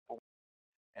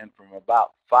and from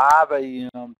about 5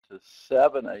 a.m. to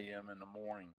 7 a.m. in the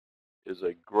morning is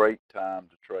a great time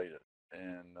to trade it.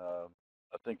 And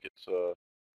I think you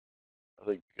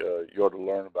ought to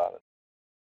learn about it.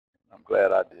 I'm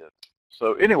glad I did.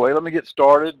 So anyway, let me get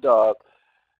started.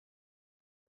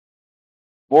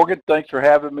 Morgan, thanks for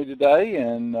having me today,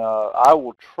 and I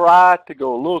will try to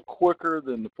go a little quicker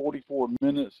than the 44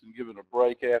 minutes and give it a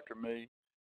break after me.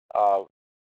 I'm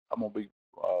going to be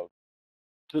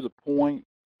to the point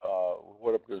with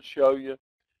what I'm going to show you,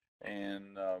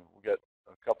 and we got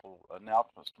a couple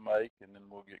announcements to make, and then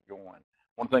we'll get going.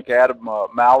 I want to thank Adam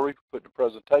Mowry for putting the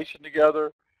presentation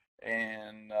together,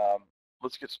 and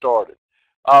let's get started.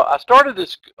 I started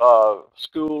this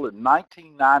school in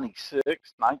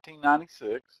 1996,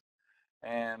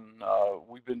 and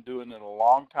we've been doing it a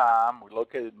long time. We're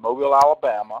located in Mobile,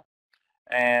 Alabama,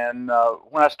 and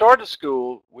when I started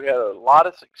school, we had a lot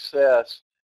of success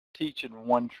teaching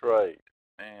one trade,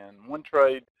 and one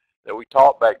trade that we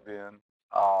taught back then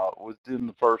was in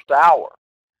the first hour,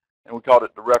 and we called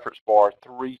it the reference bar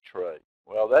 3 trade.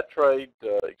 Well, that trade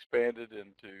expanded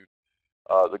into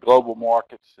the global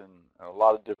markets and a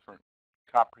lot of different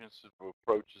comprehensive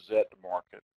approaches at the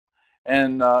market.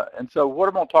 And so what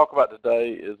I'm going to talk about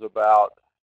today is about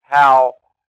how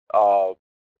a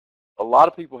lot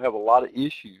of people have a lot of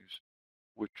issues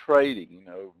with trading, you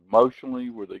know, emotionally,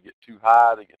 where they get too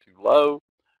high, they get too low,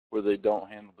 where they don't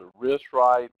handle their risk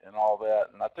right and all that.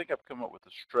 And I think I've come up with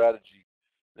a strategy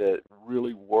that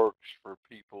really works for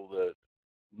people that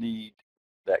need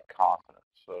that confidence.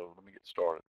 So let me get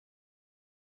started.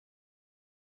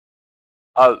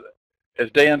 As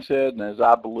Dan said, and as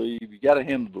I believe, you got to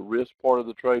handle the risk part of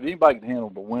the trade. Anybody can handle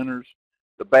the winners.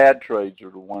 The bad trades are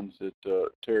the ones that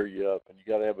tear you up, and you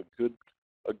got to have a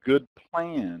good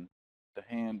plan to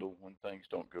handle when things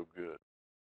don't go good.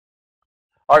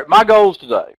 All right, my goals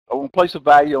today. I want to place a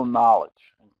value on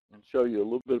knowledge and show you a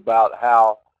little bit about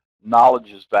how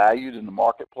knowledge is valued in the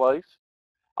marketplace.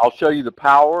 I'll show you the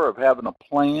power of having a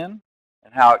plan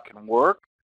and how it can work,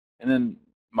 and then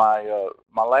my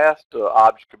last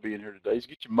object of being here today is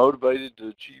get you motivated to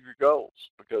achieve your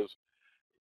goals, because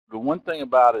the one thing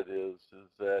about it is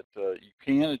that you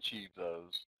can achieve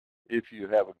those if you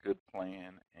have a good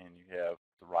plan and you have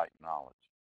the right knowledge.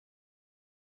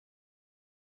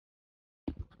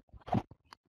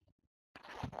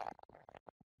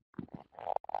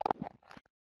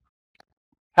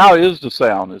 How is the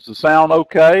sound? Is the sound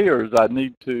okay, or does I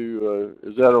need to,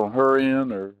 is that on her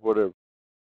end or whatever?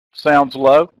 Sounds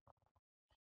low?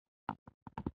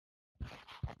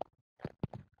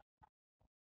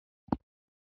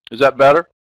 Is that better?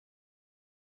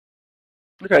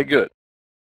 Okay, good.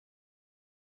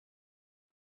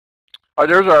 All right,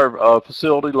 there's our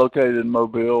facility located in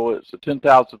Mobile. It's a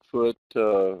 10,000-foot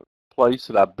place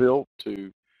that I built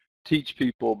to teach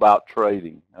people about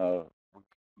trading. We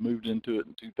moved into it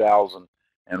in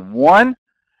 2001,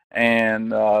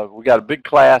 and we got a big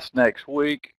class next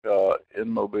week in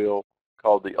Mobile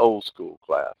called the Old School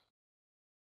class.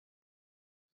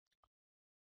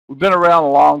 We've been around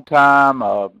a long time.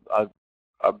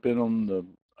 I've been on the,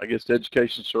 I guess, the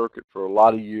education circuit for a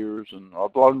lot of years, and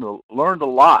I've learned a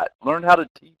lot. Learned how to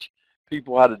teach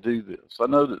people how to do this. I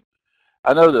know that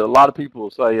a lot of people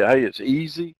will say, "Hey, it's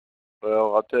easy."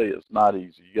 Well, I'll tell you, it's not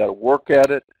easy. You got to work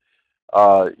at it.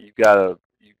 You got to,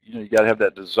 you got to have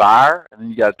that desire, and then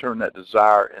you got to turn that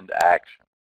desire into action.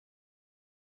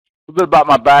 A little bit about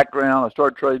my background. I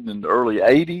started trading in the early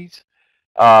 '80s.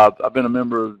 I've been a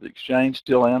member of the exchange,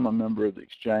 still am a member of the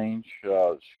exchange,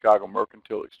 Chicago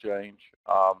Mercantile Exchange.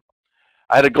 I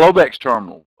had a Globex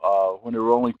terminal when there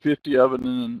were only 50 of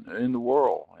them in the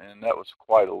world, and that was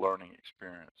quite a learning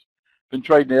experience. Been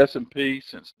trading S&P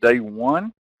since day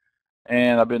one,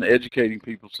 and I've been educating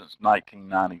people since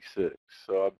 1996.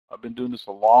 So I've been doing this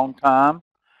a long time.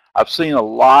 I've seen a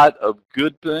lot of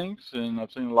good things, and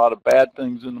I've seen a lot of bad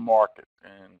things in the market.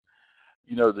 And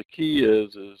you know, the key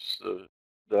is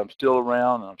that I'm still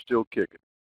around and I'm still kicking.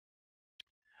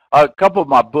 A couple of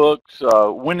my books,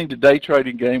 Winning the Day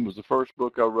Trading Game was the first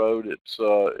book I wrote. It's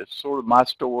sort of my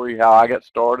story, how I got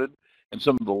started, and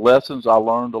some of the lessons I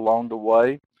learned along the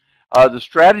way. The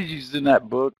strategies in that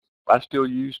book I still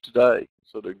use today,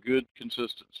 so they're good,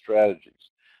 consistent strategies.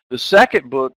 The second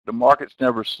book, The Markets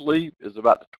Never Sleep, is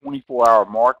about the 24-hour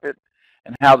market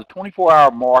and how the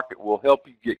 24-hour market will help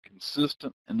you get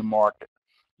consistent in the market.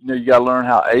 You know, you got to learn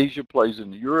how Asia plays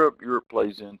into Europe, Europe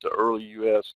plays into early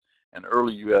U.S., and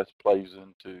early U.S. plays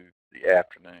into the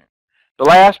afternoon. The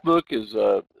last book is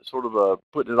sort of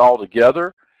putting it all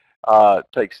together.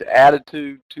 Takes the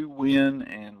attitude to win,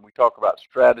 and we talk about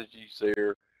strategies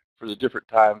there for the different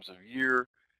times of year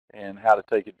and how to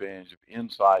take advantage of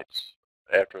insights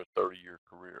after a 30-year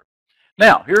career.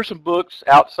 Now, here's some books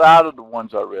outside of the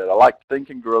ones I read. I like Think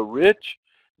and Grow Rich,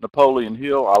 Napoleon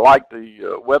Hill. I like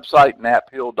the website,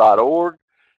 naphill.org.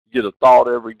 Get a thought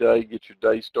every day, get your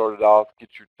day started off, get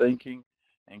your thinking,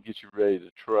 and get you ready to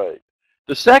trade.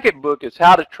 The second book is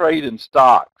How to Trade in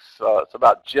Stocks. It's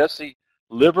about Jesse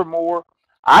Livermore.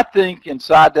 I think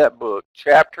inside that book,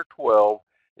 chapter 12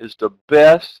 is the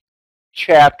best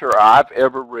chapter I've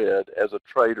ever read as a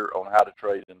trader on how to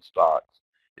trade in stocks.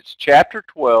 It's chapter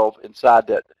 12 inside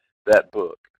that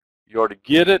book. You ought to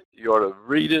get it, you ought to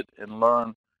read it, and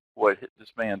learn what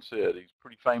this man said. He's a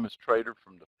pretty famous trader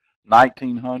from the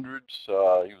 1900s.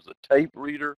 He was a tape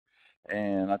reader,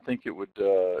 and I think it would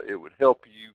help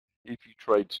you if you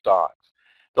trade stocks.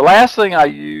 The last thing I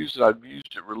used, and I've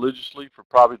used it religiously for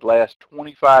probably the last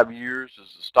 25 years,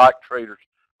 is the Stock Trader's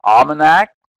Almanac.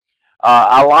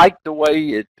 I like the way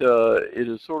it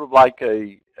is sort of like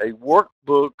a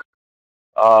workbook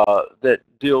that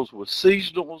deals with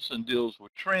seasonals and deals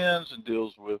with trends and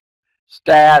deals with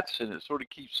stats, and it sort of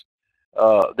keeps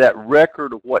that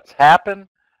record of what's happened,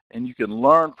 and you can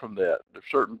learn from that. There's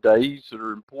certain days that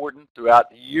are important throughout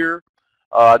the year.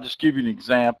 I'll just give you an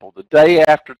example. The day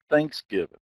after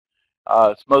Thanksgiving,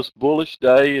 it's the most bullish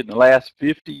day in the last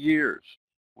 50 years.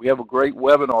 We have a great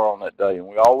webinar on that day, and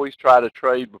we always try to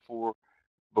trade before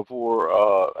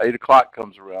 8 o'clock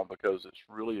comes around, because it's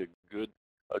really a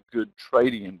good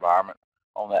trading environment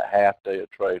on that half day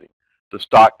of trading. The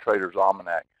Stock Trader's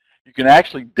Almanac. You can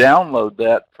actually download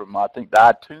that from, I think, the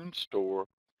iTunes store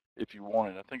if you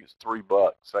want it. I think it's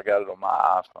 $3. I got it on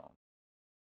my iPhone.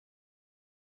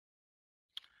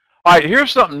 All right,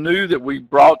 here's something new that we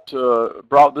brought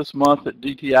this month at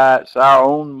DTI. It's our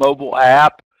own mobile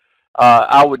app.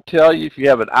 I would tell you, if you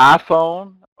have an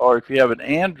iPhone or if you have an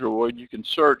Android, you can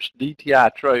search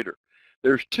DTI Trader.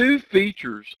 There's two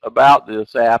features about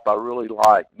this app I really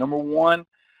like. Number one,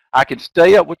 I can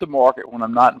stay up with the market when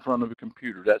I'm not in front of a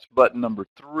computer. That's button number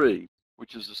 3,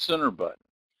 which is the center button.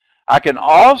 I can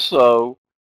also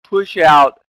push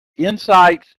out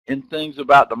insights and things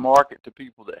about the market to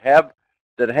people that have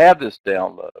this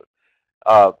download.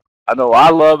 I know I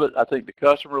love it. I think the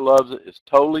customer loves it. It's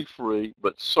totally free,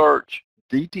 but search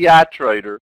DTI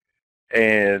Trader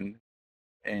and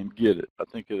get it. I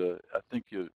think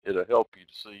it'll help you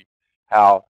to see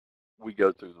how we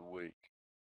go through the week.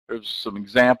 There's some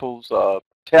examples.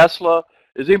 Tesla.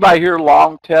 Is anybody here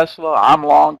long Tesla? I'm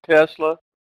long Tesla.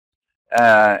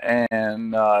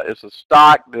 And it's a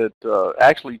stock that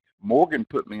actually Morgan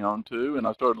put me onto, and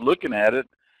I started looking at it,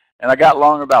 and I got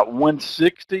long about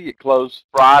 160. It closed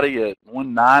Friday at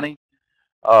 190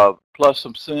 plus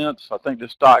some cents. I think the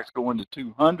stock's going to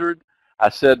 200. I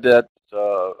said that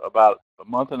about a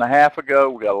month and a half ago.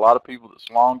 We got a lot of people that's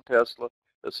long Tesla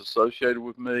that's associated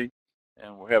with me,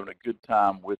 and we're having a good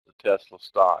time with the Tesla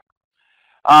stock.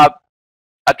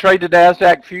 I trade the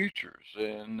NASDAQ futures,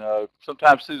 and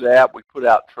sometimes through the app we put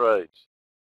out trades,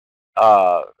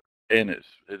 and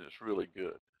it's really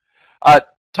good.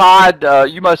 Todd,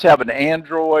 you must have an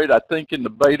Android. I think in the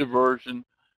beta version,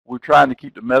 we're trying to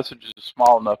keep the messages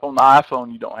small enough. On the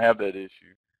iPhone, you don't have that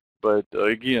issue, but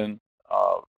again,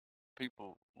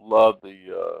 people love the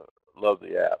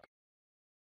app.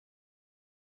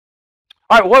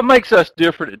 All right, what makes us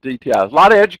different at DTI? There's a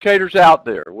lot of educators out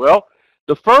there. Well,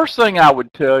 the first thing I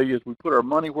would tell you is we put our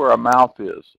money where our mouth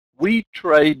is. We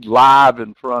trade live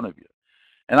in front of you.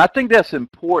 And I think that's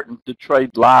important, to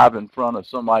trade live in front of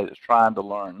somebody that's trying to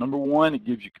learn. Number one, it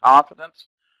gives you confidence,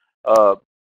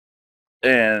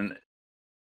 and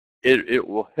it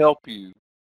will help you,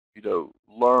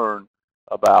 learn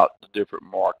about the different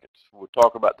markets. We'll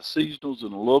talk about the seasonals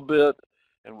in a little bit,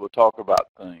 and we'll talk about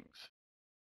things.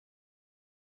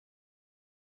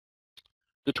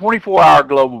 The 24-hour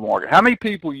global market. How many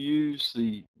people use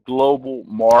the global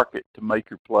market to make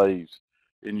your plays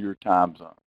in your time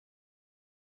zone?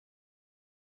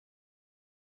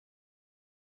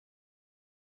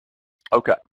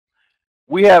 Okay.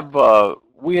 We have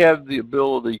the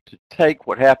ability to take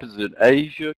what happens in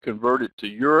Asia, convert it to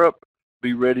Europe,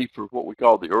 be ready for what we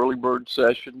call the early bird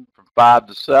session from 5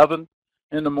 to 7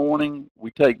 in the morning. We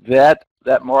take that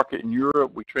market in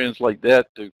Europe, we translate that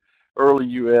to early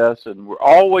U.S., and we're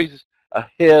always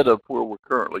ahead of where we're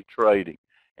currently trading.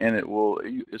 And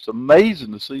it's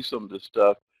amazing to see some of this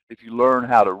stuff if you learn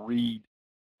how to read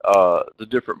the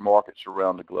different markets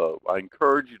around the globe. I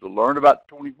encourage you to learn about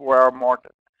the 24-hour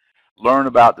market, learn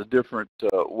about the different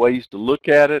ways to look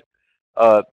at it.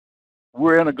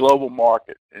 We're in a global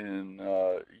market, and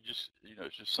it's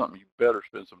just something you better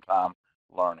spend some time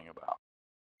learning about.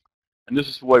 And this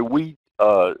is the way we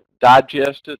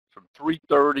digest it from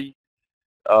 3:30,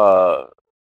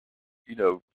 you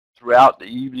know, throughout the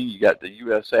evening. You got the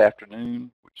U.S.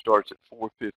 afternoon, which starts at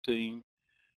 4:15.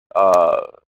 Uh,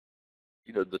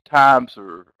 you know, the times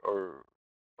are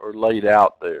laid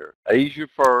out there. Asia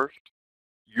first,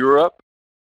 Europe,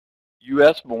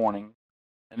 U.S. morning,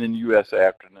 and then U.S.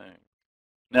 afternoon.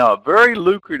 Now, a very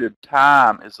lucrative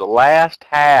time is the last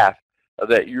half of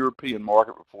that European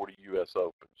market before the U.S.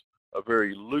 opens. A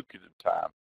very lucrative time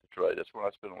to trade. That's when I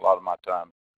spend a lot of my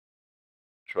time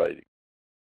trading.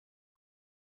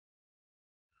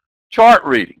 Chart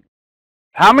reading.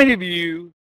 How many of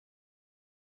you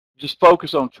just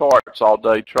focus on charts all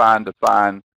day trying to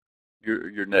find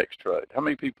your next trade? How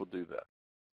many people do that?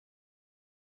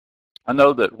 I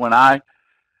know that when I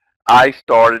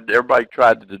started, everybody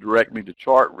tried to direct me to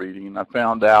chart reading, and I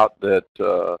found out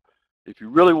that if you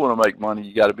really want to make money,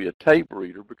 you got to be a tape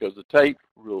reader, because the tape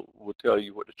will tell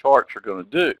you what the charts are going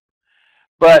to do.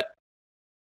 But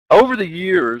over the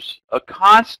years, a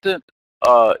constant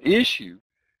issue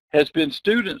has been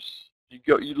students.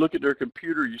 You look at their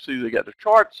computer, you see they got their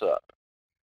charts up,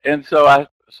 and so I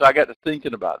got to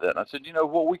thinking about that, and I said, you know,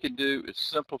 what we can do is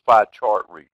simplify chart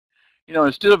reading. You know,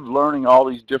 instead of learning all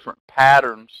these different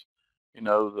patterns, you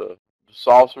know, the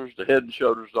saucers, the head and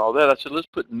shoulders, and all that, I said, let's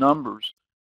put numbers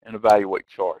and evaluate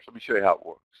charts. Let me show you how it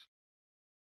works.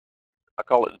 I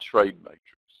call it the trade matrix.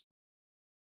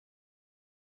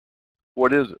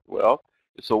 What is it? Well,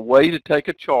 it's a way to take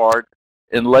a chart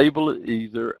and label it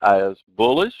either as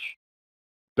bullish,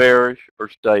 bearish, or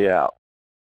stay out.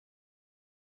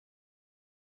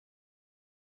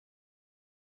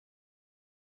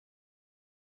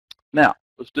 Now,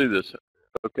 let's do this,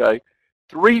 okay?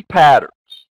 3 patterns.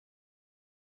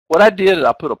 What I did is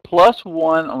I put a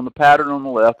 +1 on the pattern on the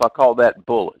left. I call that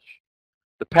bullish.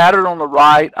 The pattern on the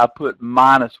right, I put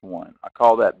 -1. I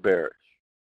call that bearish.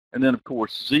 And then, of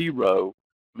course, 0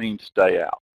 means stay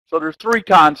out. So there's 3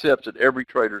 concepts that every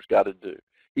trader's got to do.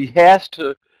 He has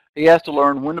to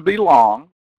learn when to be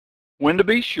long, when to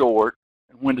be short,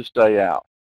 and when to stay out.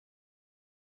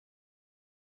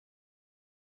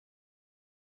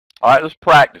 All right, let's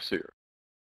practice here.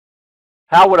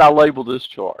 How would I label this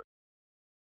chart?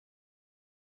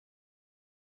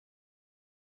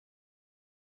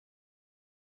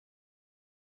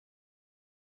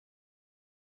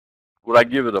 Would I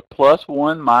give it a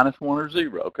 +1, -1, or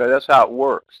 0? Okay, that's how it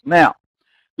works. Now,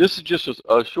 this is just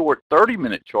a short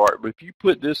 30-minute chart, but if you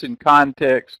put this in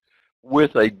context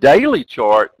with a daily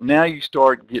chart, now you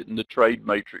start getting the trade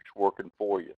matrix working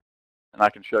for you. And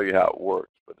I can show you how it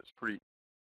works, but it's pretty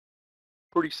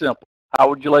simple. How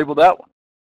would you label that one?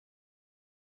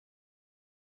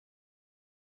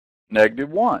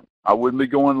 -1. I wouldn't be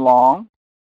going long,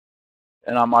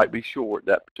 and I might be short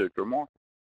that particular market.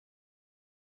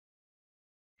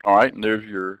 All right, and there's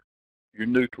your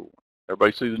neutral.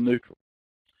 Everybody see the neutral?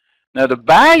 Now, the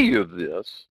value of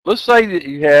this, let's say that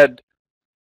you had,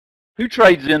 who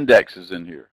trades indexes in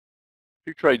here?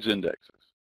 Who trades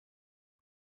indexes?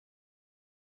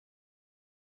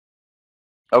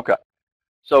 Okay.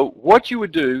 So what you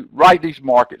would do, write these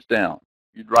markets down.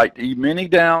 You'd write the E-mini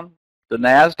down, the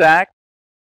NASDAQ,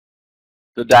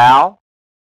 the Dow,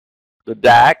 the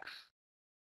DAX,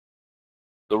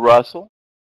 the Russell,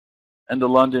 and the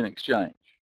London Exchange.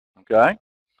 Okay?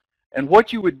 And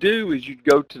what you would do is you'd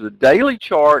go to the daily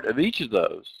chart of each of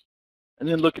those and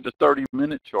then look at the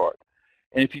 30-minute chart.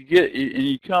 And if you get, and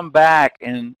you come back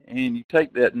and you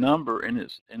take that number and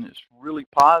it's really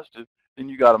positive, then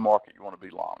you got a market you want to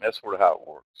be long. That's sort of how it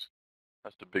works.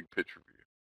 That's the big picture view.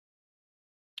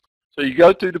 So you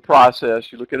go through the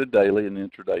process, you look at a daily and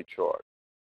intraday chart.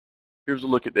 Here's a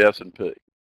look at the S&P.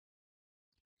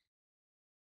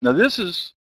 Now this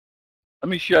is, let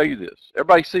me show you this.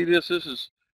 Everybody see this? This is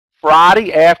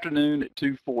Friday afternoon at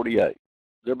 2:48. Does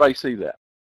everybody see that?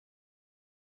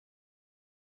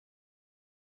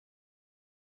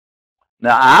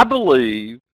 Now I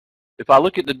believe if I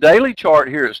look at the daily chart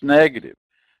here, it's negative.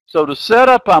 So the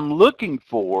setup I'm looking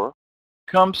for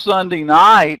come Sunday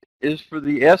night is for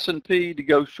the S&P to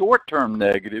go short-term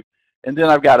negative, and then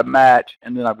I've got a match,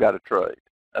 and then I've got a trade.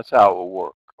 That's how it will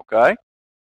work, okay?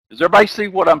 Does everybody see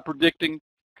what I'm predicting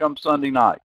come Sunday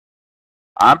night?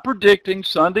 I'm predicting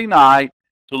Sunday night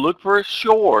to look for a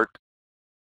short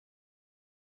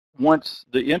once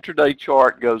the intraday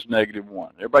chart goes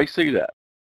 -1. Everybody see that?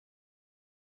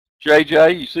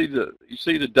 JJ, you see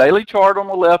the daily chart on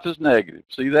the left is negative.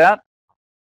 See that?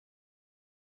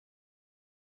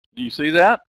 Do you see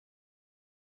that?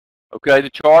 Okay, the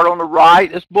chart on the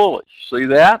right is bullish. See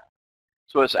that?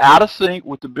 So it's out of sync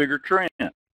with the bigger trend.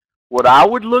 What I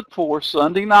would look for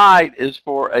Sunday night is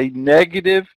for a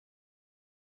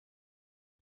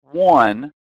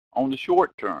 -1 on the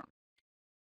short term.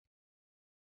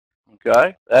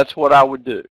 Okay, that's what I would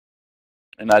do,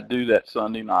 and I do that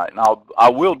Sunday night, and I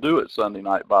will do it Sunday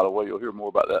night. By the way, you'll hear more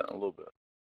about that in a little bit.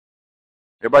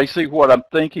 Everybody see what I'm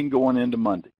thinking going into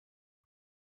Monday?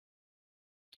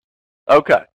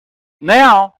 Okay,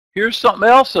 now here's something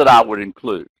else that I would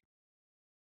include.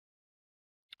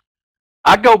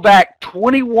 I go back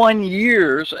 21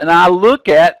 years and I look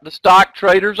at the Stock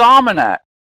Trader's Almanac.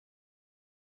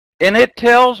 And it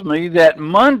tells me that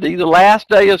Monday, the last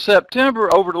day of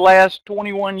September, over the last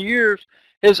 21 years,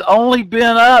 has only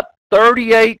been up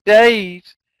 38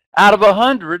 days out of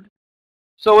 100.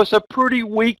 So it's a pretty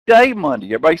weak day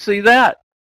Monday. Everybody see that?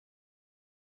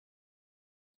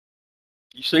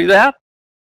 You see that?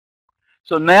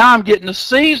 So now I'm getting the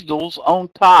seasonals on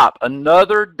top.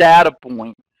 Another data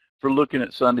point for looking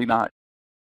at Sunday night.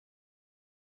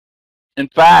 In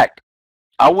fact,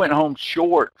 I went home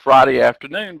short Friday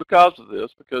afternoon because of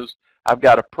this, because I've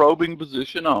got a probing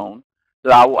position on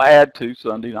that I will add to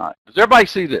Sunday night. Does everybody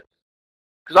see this?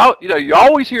 Because you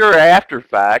always hear after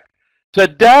fact.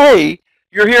 Today,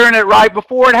 you're hearing it right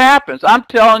before it happens. I'm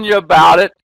telling you about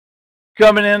it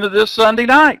coming into this Sunday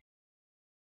night.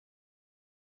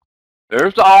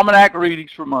 There's the almanac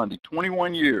readings for Monday,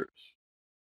 21 years.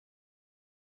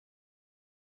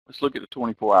 Let's look at the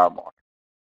 24-hour market.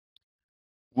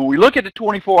 When we look at the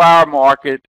 24-hour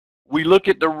market, we look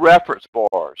at the reference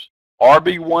bars.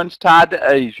 RB1 is tied to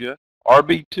Asia.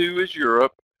 RB2 is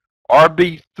Europe.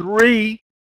 RB3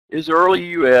 is early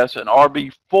U.S. and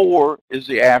RB4 is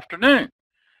the afternoon.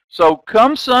 So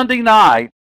come Sunday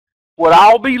night, what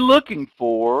I'll be looking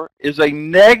for is a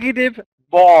negative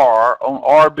bar on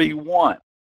RB1.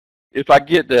 If I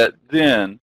get that,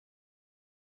 then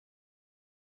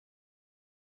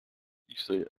you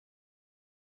see it.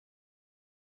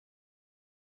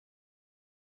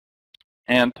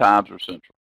 And times are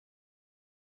central.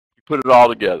 You put it all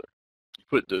together. You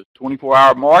put the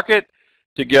 24-hour market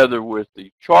together with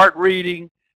the chart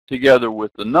reading, together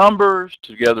with the numbers,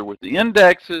 together with the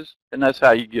indexes, and that's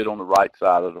how you get on the right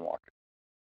side of the market.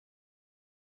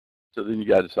 So then you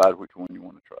got to decide which one you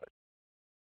want to trade.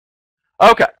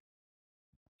 Okay.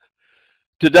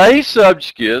 Today's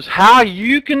subject is how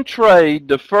you can trade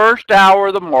the first hour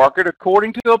of the market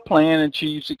according to a plan and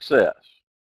achieve success.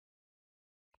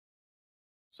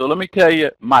 So let me tell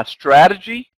you my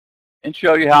strategy and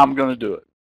show you how I'm going to do it.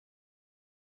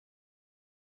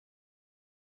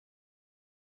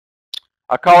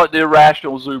 I call it the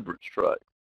irrational exuberance trade.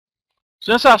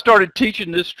 Since I started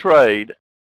teaching this trade,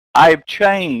 I have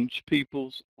changed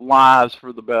people's lives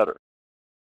for the better.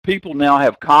 People now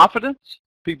have confidence,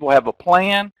 people have a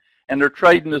plan, and they're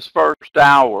trading this first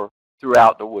hour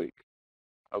throughout the week.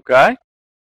 Okay?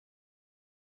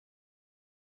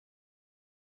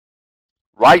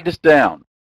 Write this down.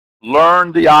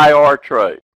 Learn the IR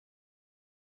trade.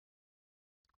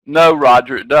 No,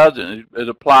 Roger, it doesn't. It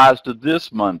applies to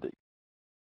this Monday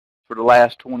for the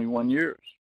last 21 years.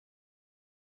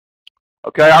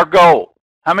 Okay, our goal.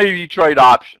 How many of you trade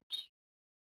options?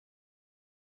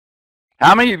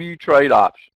 How many of you trade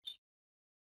options?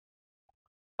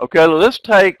 Okay, let's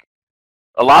take,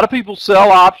 a lot of people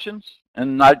sell options,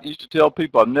 and I used to tell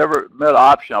people I've never met an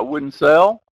option I wouldn't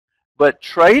sell, but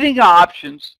trading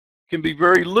options can be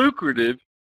very lucrative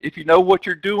if you know what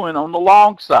you're doing on the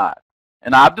long side.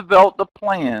 And I've developed a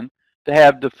plan to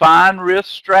have defined risk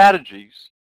strategies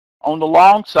on the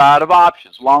long side of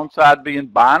options. Long side being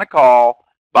buying a call,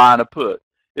 buying a put.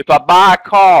 If I buy a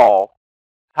call,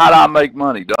 how do I make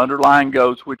money? The underlying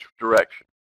goes which direction?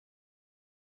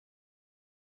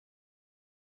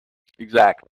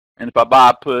 Exactly. And if I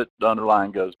buy a put, the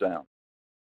underlying goes down.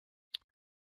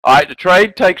 All right, the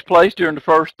trade takes place during the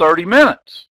first 30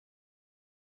 minutes.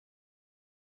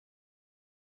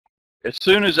 As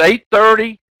soon as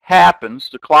 8:30 happens,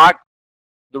 the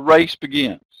race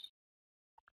begins.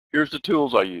 Here's the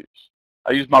tools I use.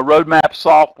 I use my roadmap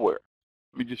software.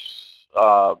 Let me just,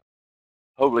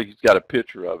 hopefully he's got a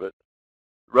picture of it.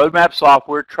 Roadmap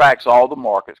software tracks all the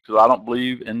markets because I don't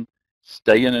believe in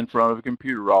staying in front of a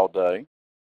computer all day.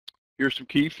 Here's some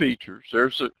key features.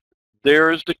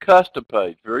 There is the custom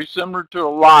page, very similar to a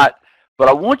lot, but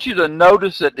I want you to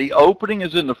notice that the opening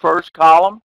is in the first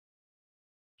column.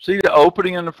 See the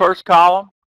opening in the first column?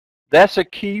 That's a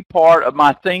key part of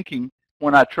my thinking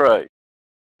when I trade.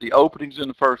 The opening's in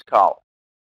the first column.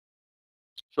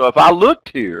 So if I looked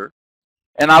here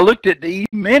and I looked at the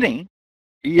E-mini,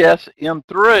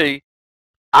 ESM3,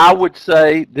 I would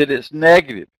say that it's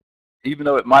negative. even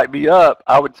though it might be up,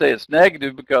 I would say it's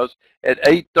negative because at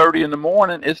 8:30 in the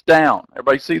morning, it's down.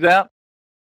 Everybody see that?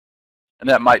 And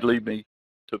that might lead me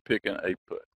to picking a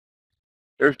put.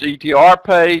 There's the ETR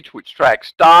page, which tracks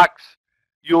stocks.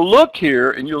 You'll look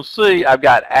here and you'll see I've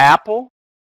got Apple,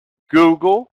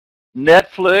 Google,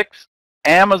 Netflix,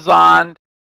 Amazon,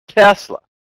 Tesla.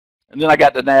 And then I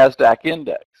got the NASDAQ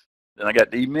index. Then I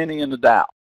got the E-mini and the Dow.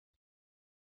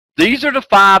 These are the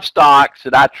 5 stocks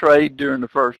that I trade during the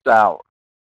first hour.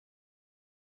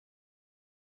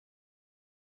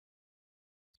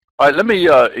 All right, let me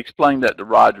explain that to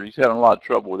Roger. He's having a lot of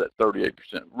trouble with that 38%.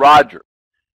 Roger,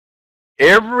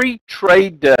 every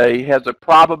trade day has a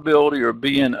probability of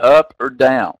being up or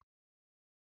down.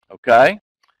 Okay?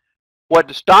 What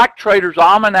the Stock Traders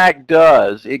Almanac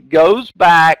does, it goes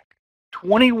back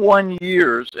 21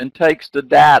 years and takes the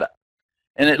data.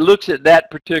 And it looks at that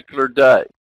particular day.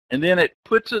 And then it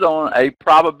puts it on a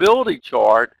probability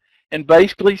chart and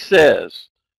basically says,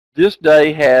 this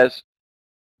day has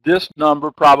this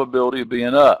number probability of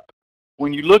being up.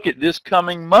 When you look at this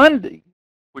coming Monday,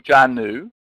 which I knew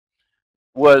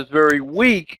was very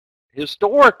weak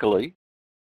historically,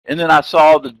 and then I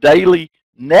saw the daily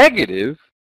negative,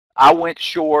 I went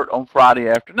short on Friday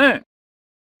afternoon.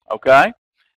 Okay?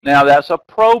 Now that's a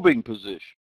probing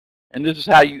position. And this is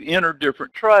how you enter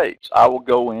different trades. I will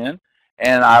go in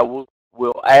and I will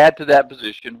add to that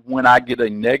position when I get a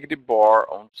negative bar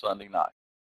on Sunday night.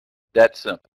 That's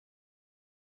simple.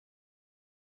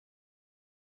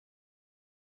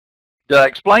 Did I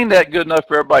explain that good enough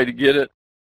for everybody to get it?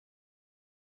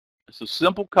 It's a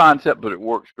simple concept, but it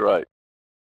works great.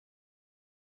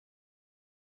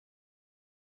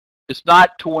 It's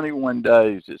not 21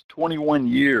 days. It's 21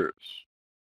 years.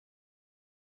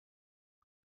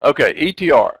 Okay,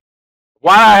 ETR.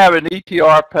 Why I have an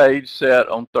ETR page set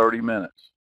on 30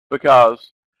 minutes?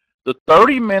 Because the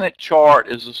 30-minute chart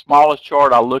is the smallest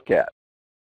chart I look at.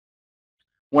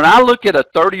 When I look at a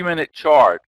 30-minute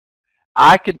chart,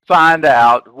 I can find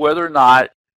out whether or not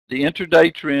the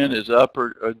intraday trend is up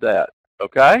or that.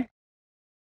 Okay?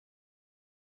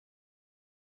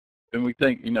 And we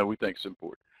think, we think it's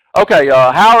important. Okay,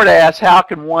 Howard asks, how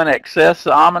can one access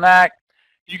the Almanac?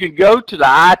 You can go to the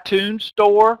iTunes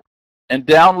store and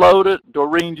download it.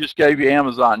 Doreen just gave you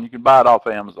Amazon. You can buy it off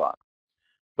Amazon.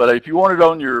 But if you want it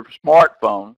on your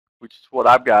smartphone, which is what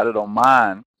I've got it on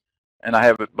mine, and I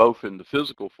have it both in the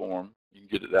physical form, you can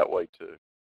get it that way too.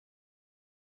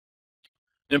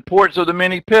 The importance of the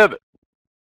mini pivot.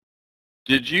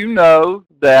 Did you know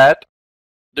that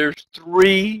there's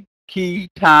 3 key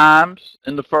times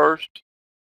in the first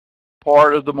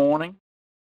part of the morning?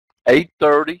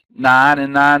 8:30, 9,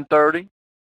 and 9:30.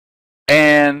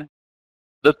 And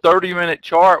the 30-minute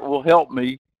chart will help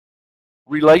me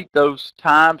relate those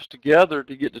times together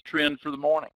to get the trend for the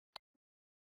morning.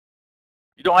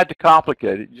 You don't have to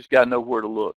complicate it. You just got to know where to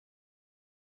look.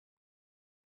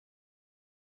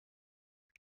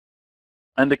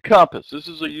 And the compass. This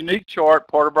is a unique chart,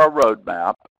 part of our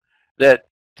roadmap, that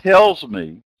tells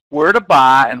me where to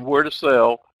buy and where to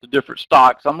sell the different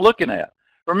stocks I'm looking at.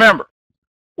 Remember,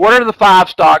 what are the 5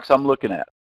 stocks I'm looking at?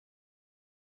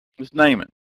 Let's name it.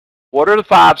 What are the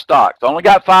 5 stocks? I only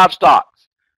got 5 stocks.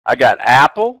 I got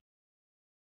Apple.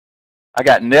 I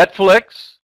got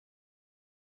Netflix.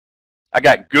 I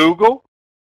got Google,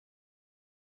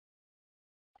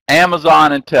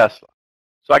 Amazon, and Tesla.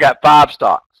 So I got 5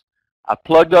 stocks. I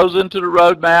plug those into the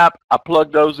roadmap. I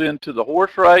plug those into the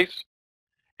horse race.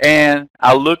 And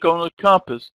I look on the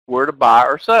compass where to buy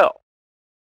or sell.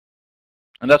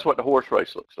 And that's what the horse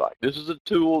race looks like. This is a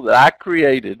tool that I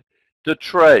created to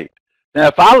trade. Now,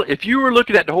 if you were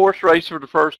looking at the horse race for the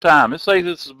first time, let's say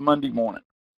this is Monday morning.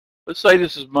 Let's say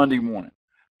this is Monday morning.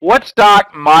 What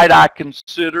stock might I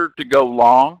consider to go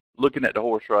long looking at the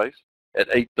horse race at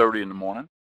 8:30 in the morning?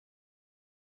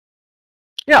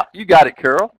 Yeah, you got it,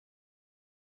 Carol.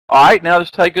 All right, now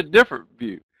let's take a different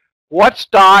view. What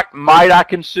stock might I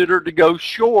consider to go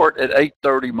short at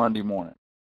 8:30 Monday morning?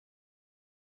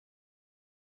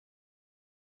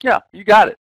 Yeah, you got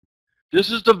it. This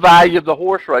is the value of the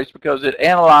horse race because it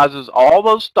analyzes all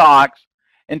those stocks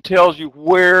and tells you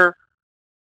where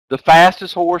the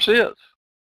fastest horse is.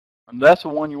 And that's the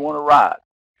one you want to ride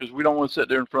because we don't want to sit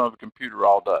there in front of a computer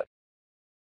all day.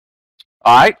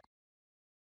 All right?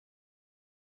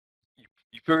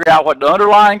 You figure out what the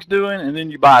underlying's doing, and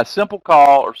then you buy a simple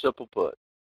call or simple put.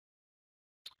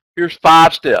 Here's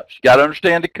 5 steps. You got to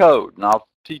understand the code, and I'll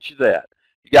teach you that.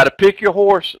 You got to pick your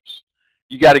horses.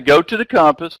 You got to go to the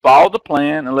compass, follow the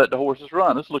plan, and let the horses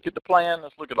run. Let's look at the plan.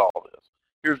 Let's look at all this.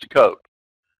 Here's the code.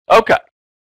 Okay.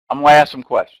 I'm going to ask some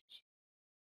questions.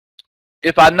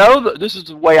 if I know that this is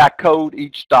the way I code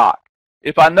each stock.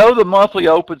 If I know the monthly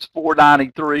opens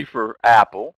 493 for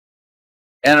Apple,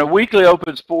 and a weekly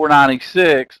opens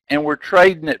 496, and we're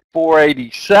trading at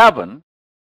 487,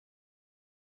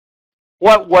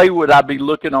 what way would I be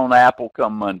looking on Apple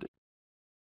come Monday?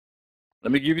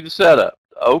 Let me give you the setup.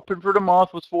 The open for the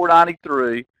month was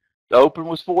 493. The open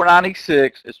was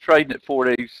 496. It's trading at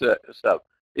 487.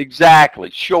 Exactly,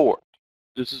 short.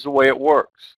 This is the way it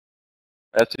works.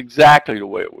 That's exactly the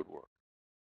way it would work.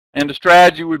 And the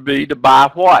strategy would be to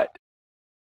buy what?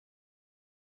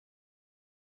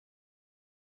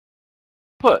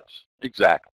 Puts.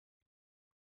 Exactly.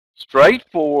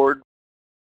 Straightforward,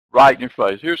 right in your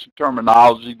face. Here's some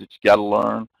terminology that you got to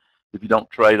learn. If you don't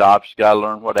trade options, you got to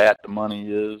learn what at the money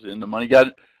is. In the money,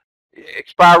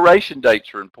 expiration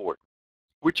dates are important.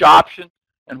 Which option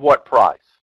and what price?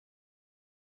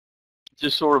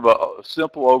 Just sort of a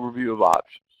simple overview of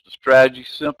options. The strategy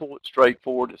simple, it's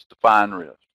straightforward, it's define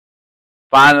risk.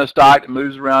 Find a stock that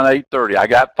moves around 830. I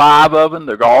got 5 of them.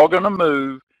 They're all going to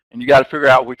move, and you got to figure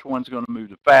out which one's going to move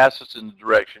the fastest in the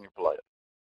direction you play it.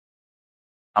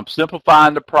 I'm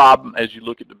simplifying the problem as you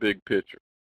look at the big picture.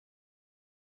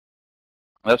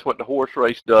 That's what the horse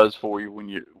race does for you when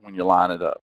you line it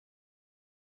up.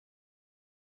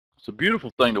 It's a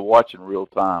beautiful thing to watch in real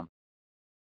time.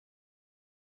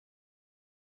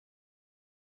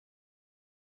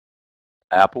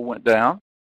 Apple went down.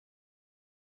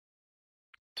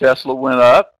 Tesla went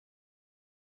up.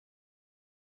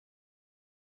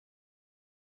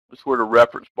 That's where the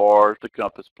reference bars, the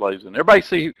compass plays in. Everybody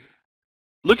see,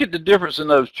 look at the difference in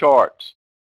those charts.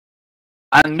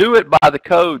 I knew it by the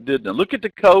code, didn't I? Look at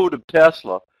the code of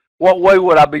Tesla. What way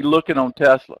would I be looking on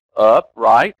Tesla? Up,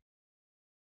 right?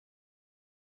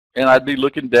 And I'd be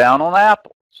looking down on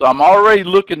Apple. So I'm already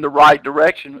looking the right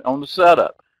direction on the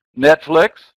setup.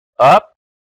 Netflix, up.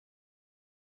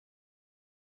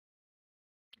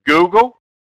 Google,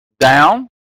 down.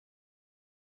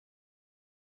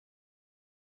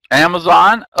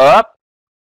 Amazon, up.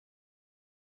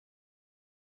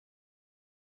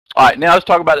 All right, now let's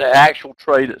talk about the actual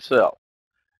trade itself.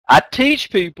 I teach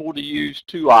people to use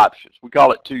 2 options. We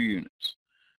call it 2 units.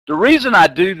 The reason I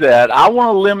do that, I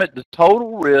want to limit the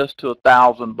total risk to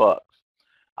 $1,000.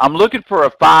 I'm looking for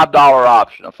a $5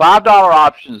 option. A $5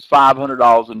 option is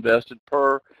 $500 invested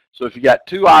per. So if you got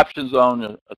 2 options on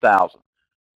 1,000,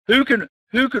 who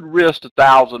could risk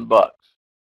 $1,000?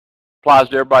 Applies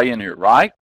to everybody in here,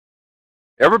 right?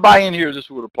 Everybody in here this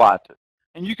would apply to.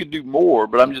 And you could do more,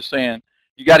 but I'm just saying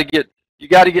you got to get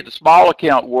the small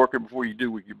account working before you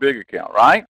do with your big account,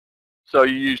 right? So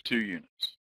you use 2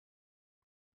 units.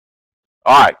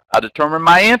 All right, I determine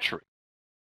my entry.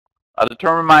 I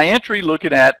determine my entry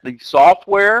looking at the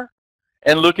software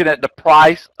and looking at the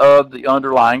price of the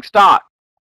underlying stock.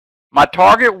 My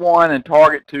target 1 and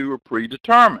target 2 are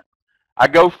predetermined. I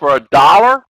go for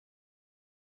 $1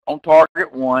 on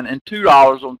target 1 and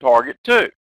 $2 on target 2.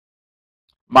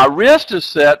 My risk is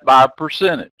set by a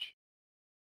percentage.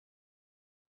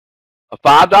 A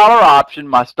 $5 option,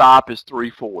 my stop is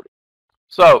 340.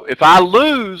 So if I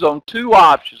lose on 2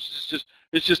 options,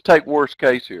 let's just take worst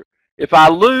case here. If I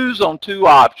lose on 2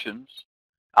 options,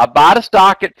 I buy the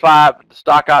stock at 5, the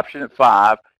stock option at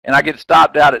 5, and I get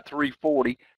stopped out at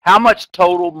 340. How much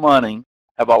total money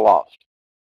have I lost?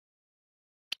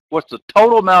 What's the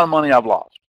total amount of money I've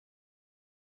lost?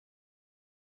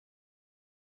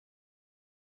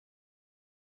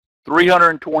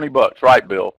 $320, right,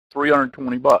 Bill?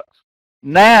 $320.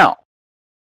 Now,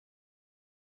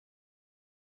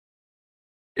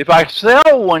 if I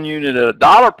sell 1 unit at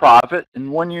 $1 profit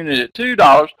and 1 unit at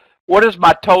 $2, what is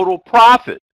my total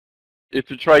profit if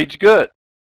the trade's good?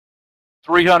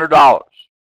 $300,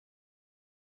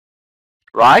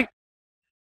 right?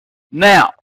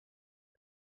 Now,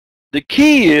 the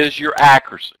key is your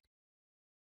accuracy.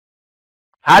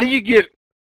 How do you get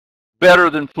better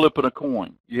than flipping a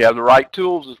coin? You have the right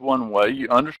tools is one way. You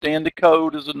understand the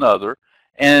code is another.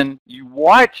 And you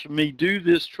watch me do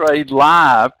this trade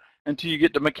live until you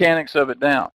get the mechanics of it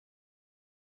down.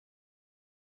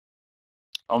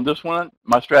 On this one,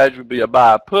 my strategy would be a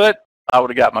buy a put. I would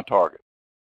have got my target.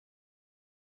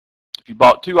 If you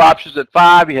bought 2 options at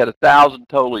 5, you had 1,000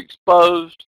 totally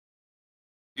exposed,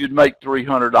 you'd make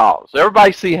 $300.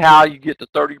 Everybody see how you get the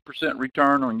 30%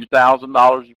 return on your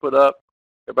 $1,000 you put up?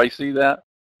 Everybody see that?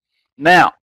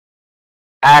 Now,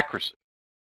 accuracy.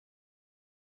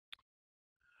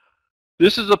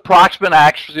 This is approximate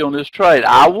accuracy on this trade.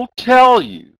 I will tell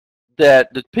you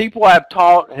that the people I've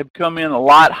taught have come in a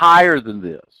lot higher than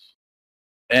this.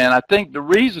 And I think the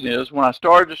reason is when I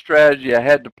started the strategy, I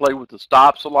had to play with the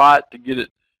stops a lot to get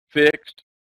it fixed.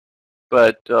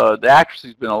 but the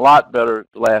accuracy's been a lot better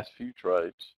the last few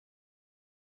trades.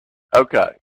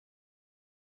 Okay,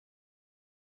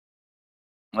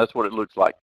 that's what it looks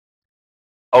like.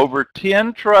 Over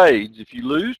 10 trades, if you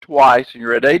lose twice and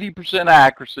you're at 80%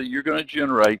 accuracy, you're going to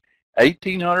generate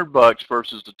 $1,800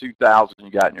 versus the $2,000 you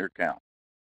got in your account,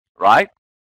 right?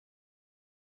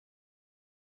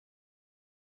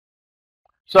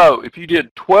 So if you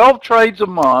did 12 trades a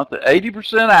month at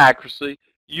 80% accuracy,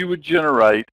 you would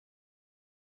generate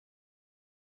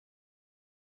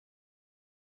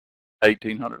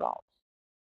 $1,800.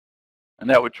 And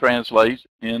that would translate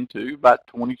into about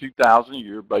 $22,000 a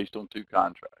year based on 2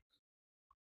 contracts.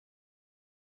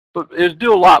 But it'll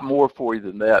do a lot more for you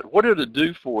than that. What it'll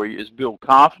do for you is build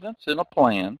confidence in a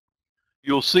plan.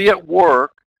 You'll see it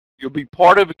work. You'll be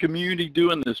part of a community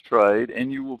doing this trade,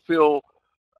 and you will feel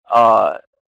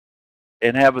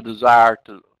and have a desire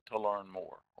to learn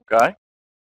more. Okay?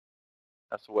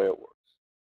 That's the way it works.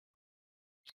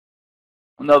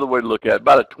 Another way to look at it,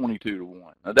 about a 22 to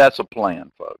 1. Now that's a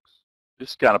plan, folks. This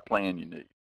is the kind of plan you need.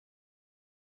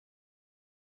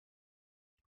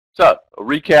 So, a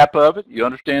recap of it, you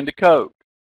understand the code.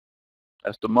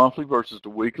 That's the monthly versus the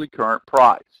weekly current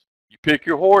price. You pick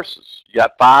your horses. You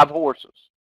got 5 horses.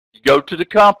 You go to the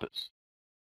compass.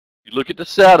 You look at the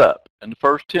setup. In the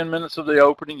first 10 minutes of the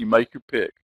opening, you make your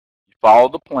pick. You follow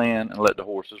the plan and let the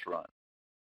horses run.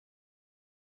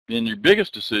 Then your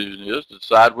biggest decision is to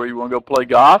decide where you want to go play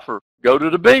golf or go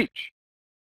to the beach.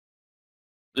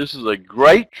 This is a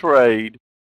great trade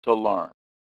to learn.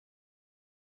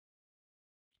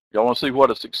 Y'all want to see what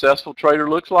a successful trader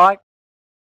looks like?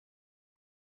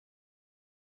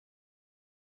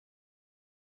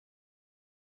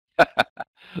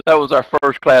 That was our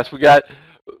first class. We got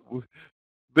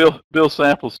Bill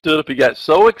Sample stood up. He got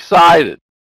so excited.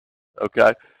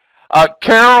 Okay,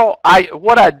 Carol,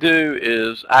 what I do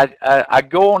is I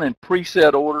go on and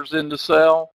preset orders into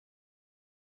sell,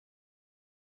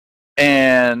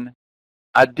 and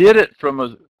I did it from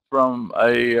a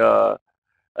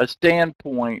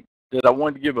standpoint that I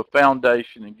wanted to give a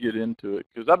foundation and get into it,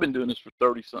 because I've been doing this for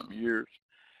 30-something years.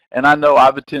 And I know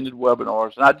I've attended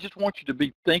webinars, and I just want you to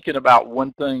be thinking about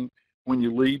one thing when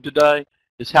you leave today,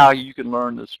 is how you can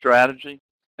learn this strategy.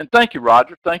 And thank you,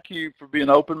 Roger. Thank you for being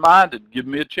open-minded,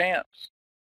 giving me a chance.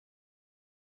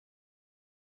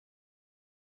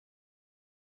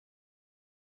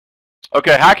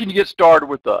 Okay, how can you get started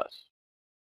with us?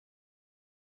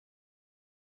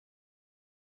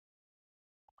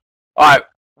 All right,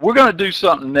 we're going to do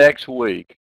something next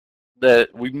week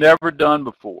that we've never done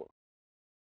before.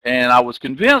 And I was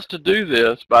convinced to do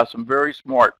this by some very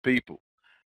smart people.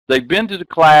 They've been to the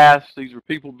class. These are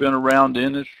people who've been around the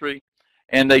industry,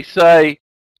 and they say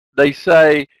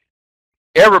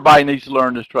everybody needs to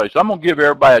learn this trade. So I'm going to give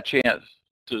everybody a chance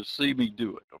to see me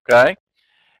do it, okay?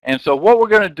 And so what we're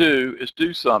going to do is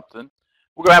do something.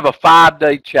 We're going to have a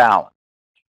 5-day challenge.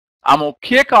 I'm going to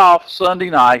kick off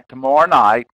Sunday night, tomorrow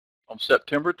night, on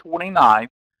September 29th,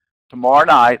 tomorrow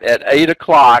night at 8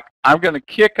 o'clock. I'm going to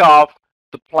kick off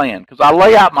the plan, because I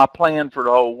lay out my plan for the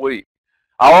whole week.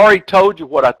 I already told you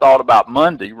what I thought about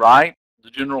Monday, right? The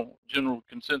general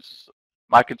consensus,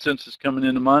 my consensus coming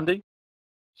into Monday.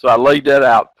 So I laid that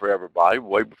out for everybody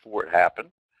way before it happened,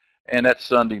 and that's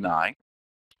Sunday night.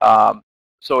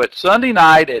 So at Sunday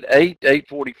night at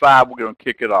 8:45, we're going to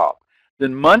kick it off.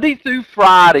 Then Monday through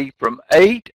Friday from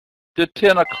 8 to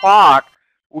 10 o'clock,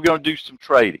 we're going to do some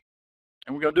trading,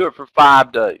 and we're going to do it for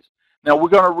 5 days. Now we're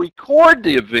going to record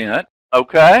the event.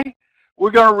 Okay,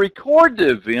 we're going to record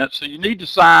the event, so you need to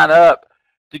sign up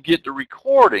to get the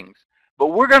recordings.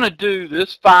 But we're going to do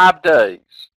this 5 days,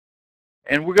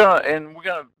 and we're going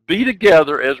to be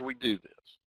together as we do this.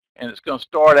 And it's going to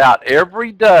start out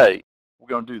every day. We're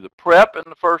going to do the prep in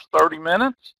the first 30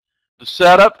 minutes, the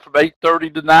setup from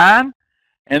 8:30 to 9,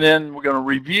 and then we're going to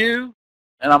review,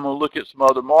 and I'm going to look at some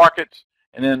other markets,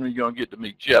 and then we're going to get to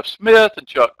meet Jeff Smith and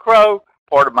Chuck Crow,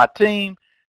 part of my team.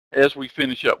 As we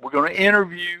finish up, we're going to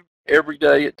interview every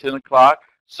day at 10 o'clock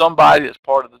somebody that's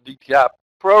part of the DTI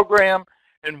program,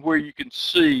 and where you can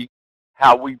see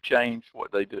how we've changed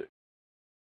what they do.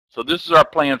 So this is our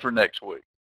plan for next week.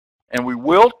 And we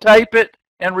will tape it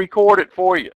and record it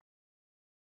for you.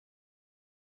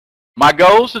 My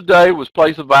goals today was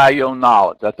place a value on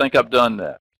knowledge. I think I've done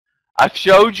that. I've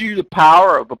showed you the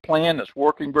power of a plan that's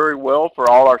working very well for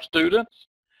all our students.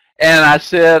 And I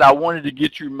said I wanted to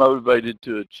get you motivated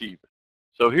to achieve it.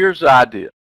 So here's the idea.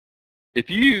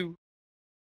 If you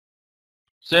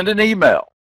send an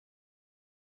email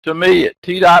to me at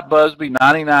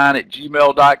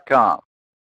t.busby99@gmail.com,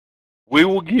 we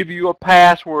will give you a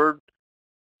password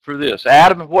for this.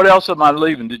 Adam, what else am I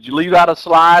leaving? Did you leave out a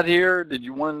slide here? Did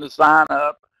you want them to sign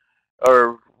up?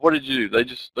 Or what did you do?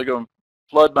 They're going to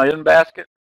flood my in basket?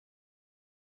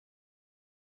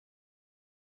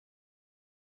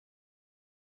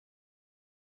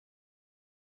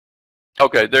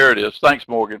 Okay, there it is. Thanks,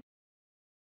 Morgan.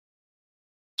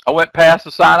 I went past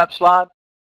the sign up slide.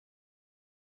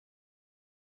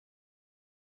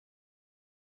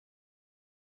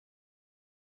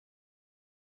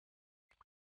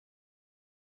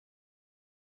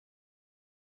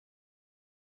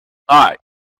 All right.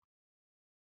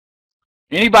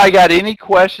 Anybody got any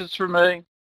questions for me?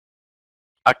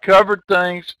 I covered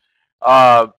things.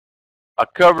 I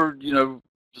covered, the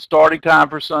starting time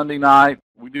for Sunday night.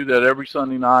 We do that every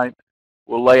Sunday night.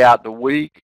 We'll lay out the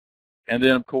week. And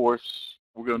then, of course,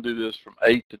 we're going to do this from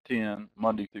 8 to 10,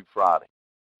 Monday through Friday.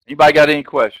 Anybody got any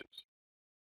questions?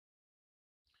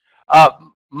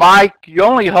 Mike, you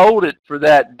only hold it for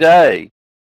that day.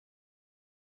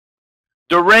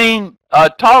 Doreen,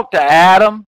 talk to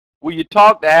Adam. Will you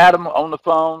talk to Adam on the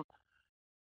phone?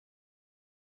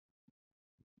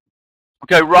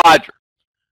 Okay, Roger.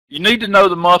 You need to know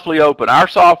the monthly open. Our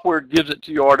software gives it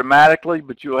to you automatically,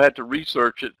 but you'll have to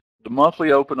research it, the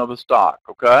monthly open of a stock,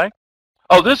 okay?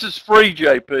 Oh, this is free,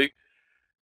 JP.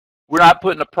 We're not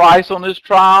putting a price on this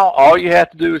trial. All you have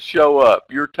to do is show up,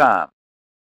 your time.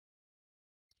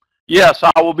 Yes,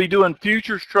 I will be doing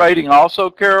futures trading also,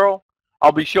 Carol.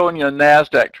 I'll be showing you a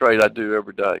NASDAQ trade I do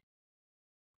every day.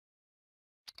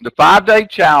 The 5-day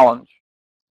challenge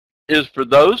is for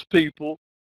those people.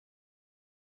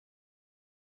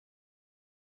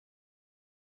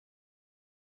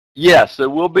 Yes, there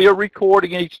will be a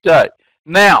recording each day.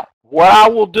 Now, what I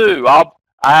will do, I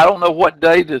don't know what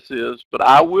day this is, but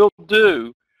I will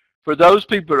do for those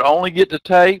people that only get the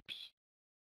tapes,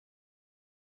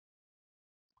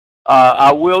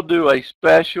 I will do a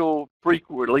special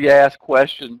frequently asked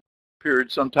question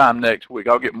period sometime next week.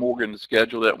 I'll get Morgan to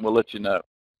schedule that, and we'll let you know,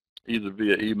 either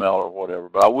via email or whatever.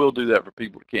 But I will do that for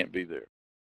people that can't be there.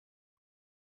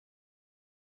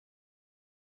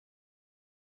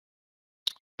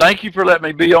 Thank you for letting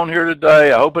me be on here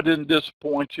today. I hope I didn't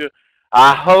disappoint you.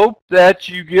 I hope that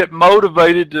you get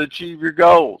motivated to achieve your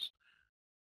goals.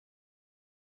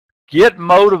 Get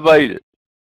motivated.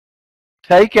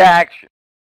 Take action.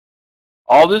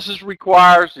 All this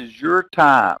requires is your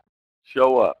time.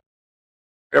 Show up.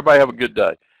 Everybody have a good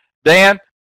day. Dan,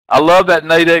 I love that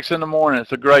Nadex in the morning.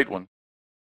 It's a great one.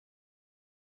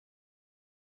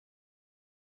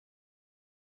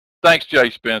 Thanks, Jay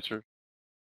Spencer.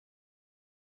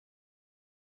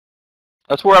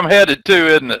 That's where I'm headed to,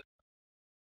 isn't it?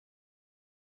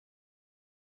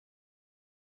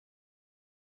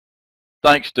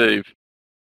 Thanks, Steve.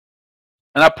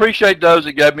 And I appreciate those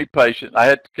that gave me patience. I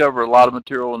had to cover a lot of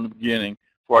material in the beginning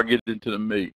before I get into the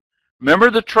meat. Remember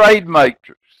the trade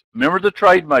matrix. Remember the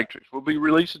trade matrix. We'll be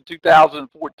releasing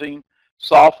 2014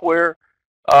 software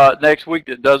next week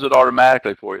that does it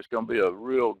automatically for you. It's going to be a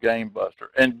real game buster.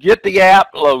 And get the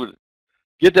app loaded.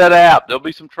 Get that app. There'll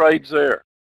be some trades there.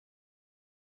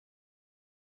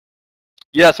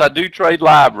 Yes, I do trade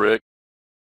live, Rick.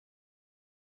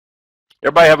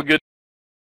 Everybody have a good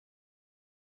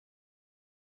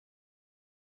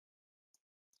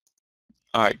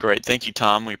All right, great. Thank you,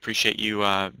 Tom. We appreciate you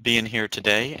being here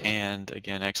today. And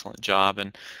again, excellent job.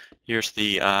 And here's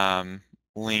the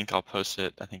link. I'll post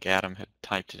it. I think Adam had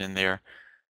typed it in there.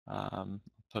 I'll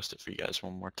post it for you guys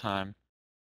one more time.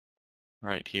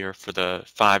 Right here for the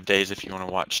 5 days. If you want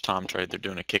to watch Tom trade, they're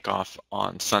doing a kickoff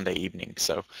on Sunday evening.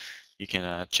 So you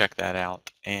can check that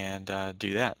out and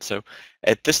do that. So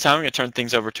at this time, I'm going to turn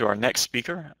things over to our next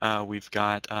speaker. We've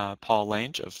got Paul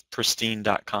Lange of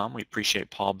pristine.com. We appreciate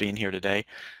Paul being here today.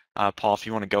 Paul, if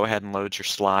you want to go ahead and load your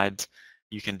slides,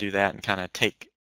 you can do that and kind of take